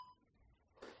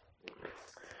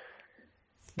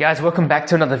Guys, welcome back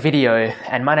to another video,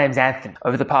 and my name's Anthony.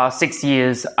 Over the past 6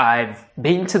 years, I've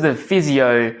been to the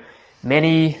physio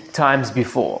many times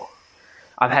before.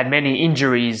 I've had many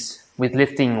injuries with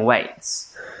lifting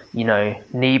weights.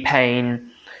 Knee pain,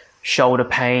 shoulder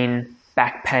pain,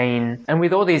 back pain. And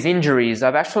with all these injuries,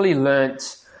 I've actually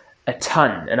learnt a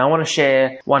ton, and I want to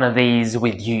share one of these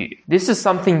with you. This is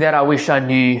something that I wish I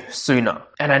knew sooner.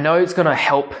 And I know it's going to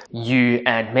help you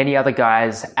and many other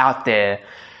guys out there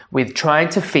with trying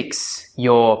to fix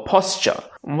your posture.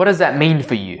 What does that mean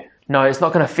for you? No, it's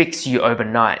not going to fix you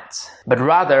overnight, but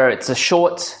rather it's a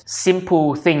short,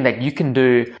 simple thing that you can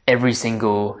do every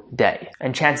single day.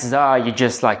 And chances are you're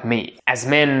just like me. As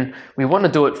men, we want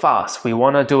to do it fast. We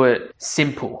want to do it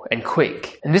simple and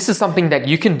quick. And this is something that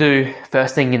you can do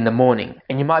first thing in the morning.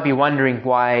 And you might be wondering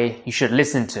why you should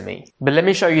listen to me. But let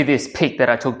me show you this pic that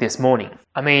I took this morning.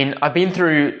 I've been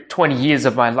through 20 years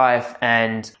of my life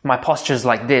and my posture's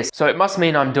like this, so it must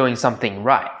mean I'm doing something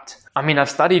right. I've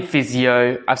studied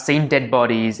physio, I've seen dead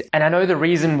bodies, and I know the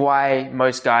reason why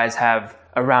most guys have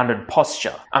a rounded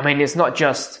posture. It's not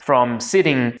just from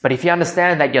sitting, but if you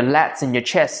understand that your lats and your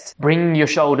chest bring your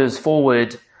shoulders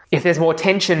forward, if there's more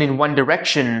tension in one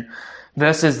direction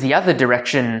versus the other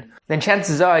direction, then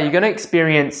chances are you're going to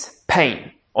experience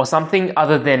pain or something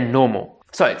other than normal.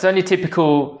 So it's only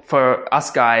typical for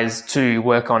us guys to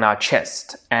work on our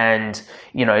chest and,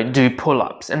 do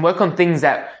pull-ups and work on things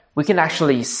that we can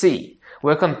actually see.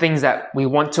 Work on things that we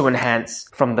want to enhance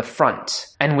from the front.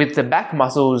 And with the back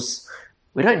muscles,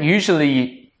 we don't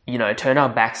usually, turn our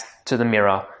backs to the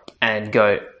mirror and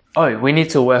go, oh, we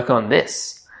need to work on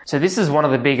this. So this is one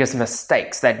of the biggest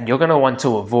mistakes that you're going to want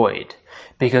to avoid,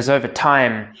 because over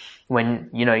time, when,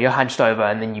 you're hunched over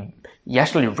and then you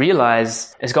actually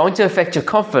realize it's going to affect your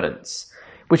confidence,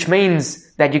 which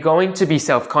means that you're going to be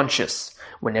self-conscious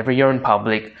whenever you're in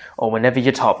public or whenever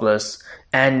you're topless,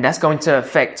 and that's going to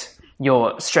affect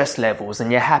your stress levels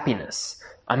and your happiness.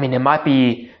 It might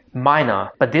be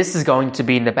minor, but this is going to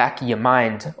be in the back of your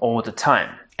mind all the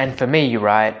time. And for me,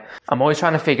 right, I'm always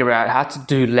trying to figure out how to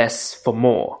do less for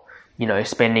more.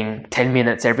 Spending 10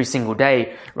 minutes every single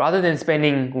day rather than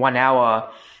spending 1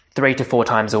 hour 3 to 4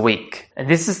 times a week. And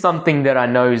this is something that I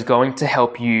know is going to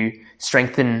help you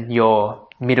strengthen your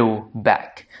middle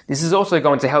back. This is also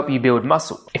going to help you build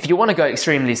muscle. If you want to go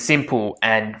extremely simple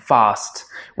and fast,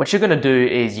 what you're going to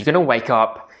do is you're going to wake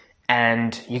up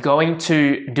and you're going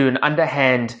to do an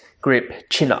underhand grip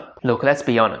chin up. Look, let's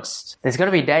be honest. There's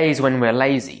going to be days when we're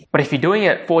lazy, but if you're doing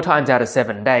it 4 times out of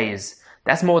 7 days,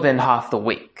 that's more than half the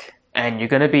week. And you're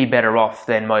going to be better off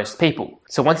than most people.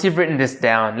 So once you've written this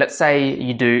down, let's say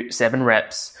you do 7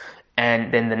 reps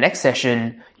and then the next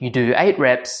session you do 8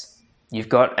 reps, you've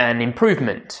got an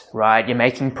improvement, right? You're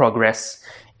making progress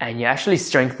and you're actually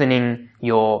strengthening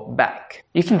your back.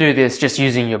 You can do this just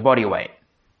using your body weight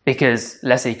because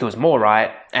less equals more,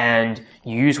 right? And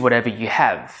you use whatever you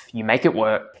have, you make it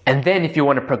work. And then if you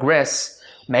want to progress,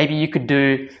 maybe you could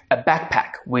do a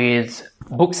backpack with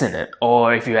books in it,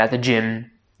 or if you're at the gym,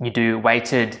 you do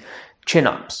weighted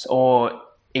chin-ups, or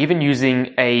even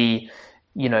using a,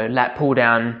 lat pull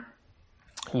down,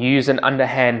 you use an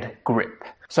underhand grip.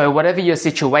 So whatever your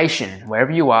situation,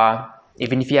 wherever you are,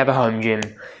 even if you have a home gym,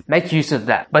 make use of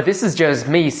that. But this is just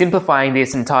me simplifying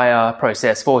this entire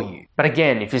process for you. But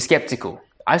again, if you're skeptical,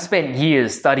 I've spent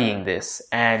years studying this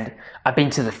and I've been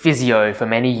to the physio for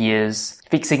many years,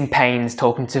 fixing pains,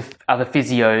 talking to other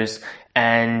physios,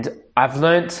 and I've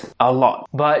learnt a lot.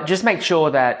 But just make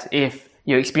sure that if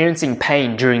you're experiencing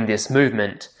pain during this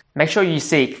movement, make sure you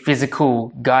seek physical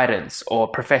guidance or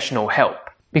professional help.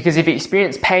 Because if you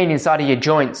experience pain inside of your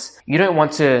joints, you don't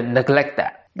want to neglect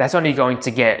that. That's only going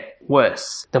to get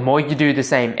worse. The more you do the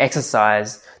same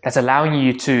exercise, that's allowing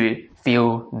you to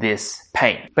feel this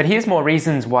pain. But here's more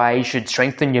reasons why you should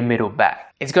strengthen your middle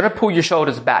back. It's going to pull your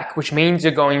shoulders back, which means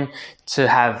you're going to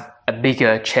have a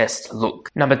bigger chest look.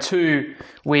 Number 2,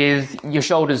 with your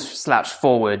shoulders slouched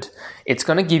forward, it's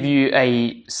going to give you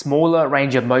a smaller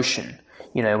range of motion.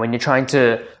 When you're trying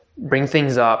to bring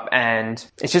things up, and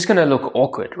it's just going to look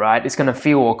awkward, right? It's going to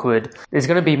feel awkward. There's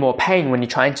going to be more pain when you're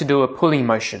trying to do a pulling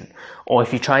motion, or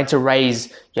if you're trying to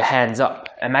raise your hands up.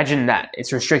 Imagine that.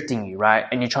 It's restricting you, right?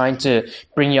 And you're trying to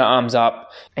bring your arms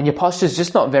up and your posture is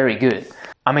just not very good.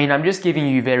 I'm just giving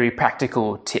you very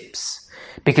practical tips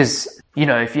because,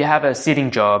 if you have a sitting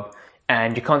job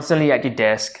and you're constantly at your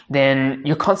desk, then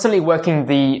you're constantly working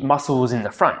the muscles in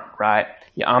the front, right?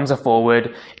 Your arms are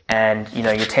forward and,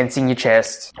 you're tensing your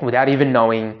chest without even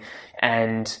knowing,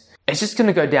 and it's just going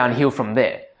to go downhill from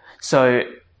there. So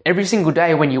every single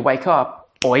day when you wake up,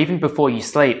 or even before you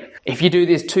sleep, If you do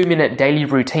this 2-minute daily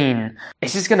routine,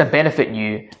 it's just going to benefit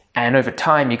you, and over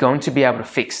time, you're going to be able to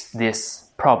fix this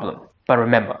problem. But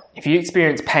remember, if you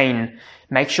experience pain,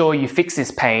 make sure you fix this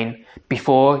pain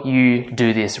before you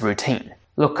do this routine.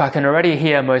 Look, I can already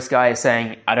hear most guys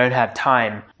saying, I don't have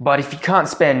time. But if you can't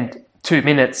spend 2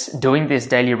 minutes doing this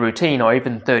daily routine, or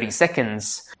even 30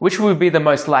 seconds, which would be the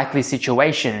most likely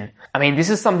situation, I mean, this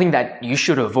is something that you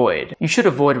should avoid. You should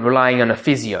avoid relying on a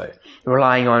physio,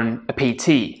 relying on a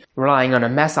PT, relying on a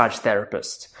massage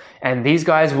therapist. And these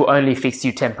guys will only fix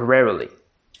you temporarily.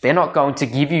 They're not going to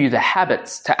give you the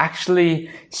habits to actually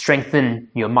strengthen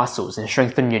your muscles and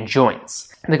strengthen your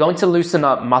joints. They're going to loosen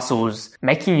up muscles,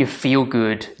 making you feel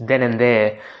good then and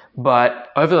there. But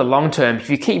over the long term, if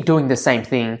you keep doing the same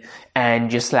thing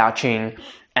and you're slouching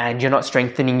and you're not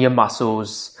strengthening your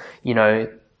muscles, your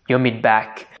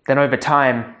mid-back, then over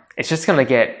time, it's just going to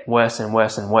get worse and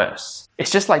worse and worse.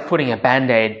 It's just like putting a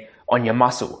Band-Aid on your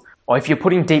muscle. Or if you're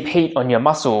putting deep heat on your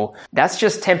muscle, that's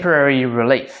just temporary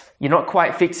relief. You're not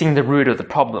quite fixing the root of the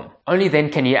problem. Only then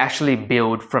can you actually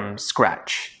build from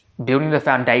scratch, building the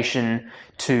foundation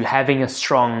to having a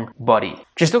strong body.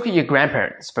 Just look at your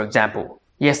grandparents, for example.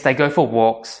 Yes, they go for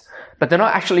walks, but they're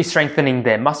not actually strengthening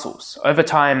their muscles. Over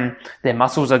time, their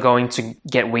muscles are going to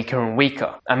get weaker and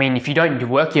weaker. I mean, if you don't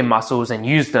work your muscles and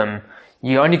use them,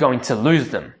 you're only going to lose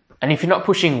them. And if you're not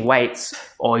pushing weights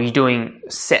or you're doing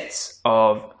sets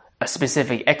of a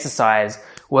specific exercise,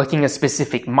 working a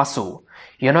specific muscle,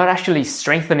 you're not actually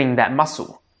strengthening that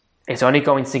muscle. It's only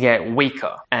going to get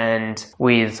weaker. And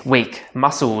with weak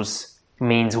muscles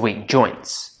means weak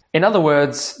joints. In other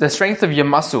words, the strength of your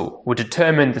muscle will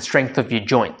determine the strength of your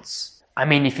joints. I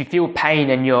mean, if you feel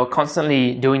pain and you're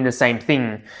constantly doing the same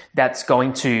thing, that's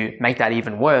going to make that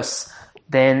even worse.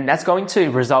 Then that's going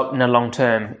to result in a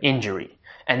long-term injury.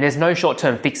 And there's no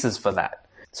short-term fixes for that.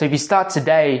 So if you start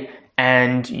today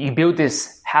and you build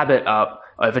this habit up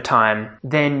over time,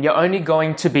 then you're only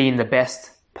going to be in the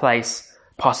best place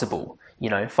possible,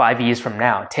 5 years from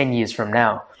now, 10 years from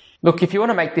now. Look, if you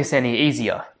want to make this any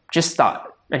easier, just start.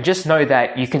 And just know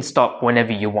that you can stop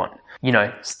whenever you want.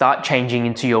 Start changing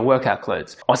into your workout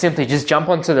clothes. Or simply just jump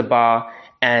onto the bar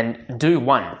and do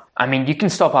one. I mean, you can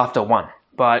stop after one,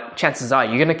 but chances are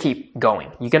you're going to keep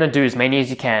going. You're going to do as many as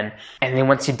you can. And then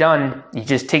once you're done, you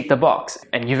just tick the box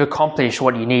and you've accomplished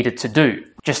what you needed to do.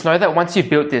 Just know that once you've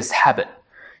built this habit,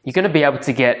 you're going to be able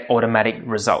to get automatic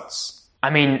results. I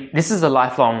mean, this is a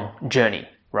lifelong journey,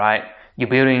 right? You're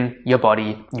building your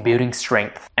body, you're building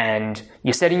strength, and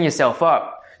you're setting yourself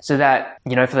up so that,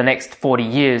 for the next 40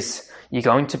 years, you're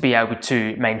going to be able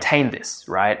to maintain this,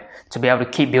 right? To be able to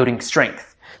keep building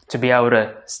strength, to be able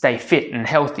to stay fit and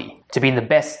healthy, to be in the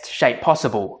best shape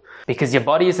possible, because your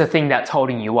body is the thing that's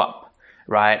holding you up,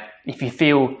 right? If you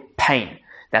feel pain,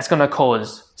 that's going to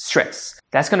cause stress.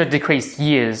 That's going to decrease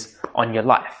years on your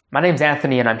life. My name's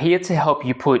Anthony, and I'm here to help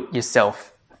you put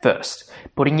yourself first,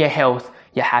 putting your health,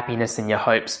 your happiness, and your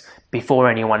hopes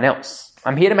before anyone else.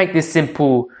 I'm here to make this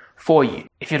simple for you.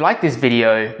 If you like this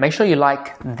video, make sure you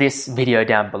like this video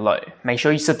down below. Make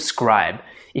sure you subscribe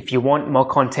if you want more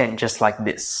content just like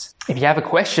this. If you have a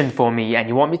question for me and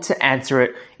you want me to answer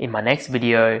it in my next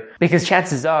video, because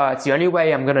chances are it's the only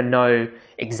way I'm going to know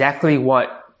exactly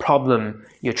what problem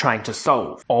you're trying to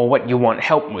solve or what you want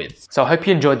help with. So I hope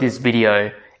you enjoyed this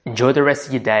video. Enjoy the rest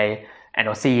of your day, and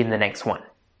I'll see you in the next one.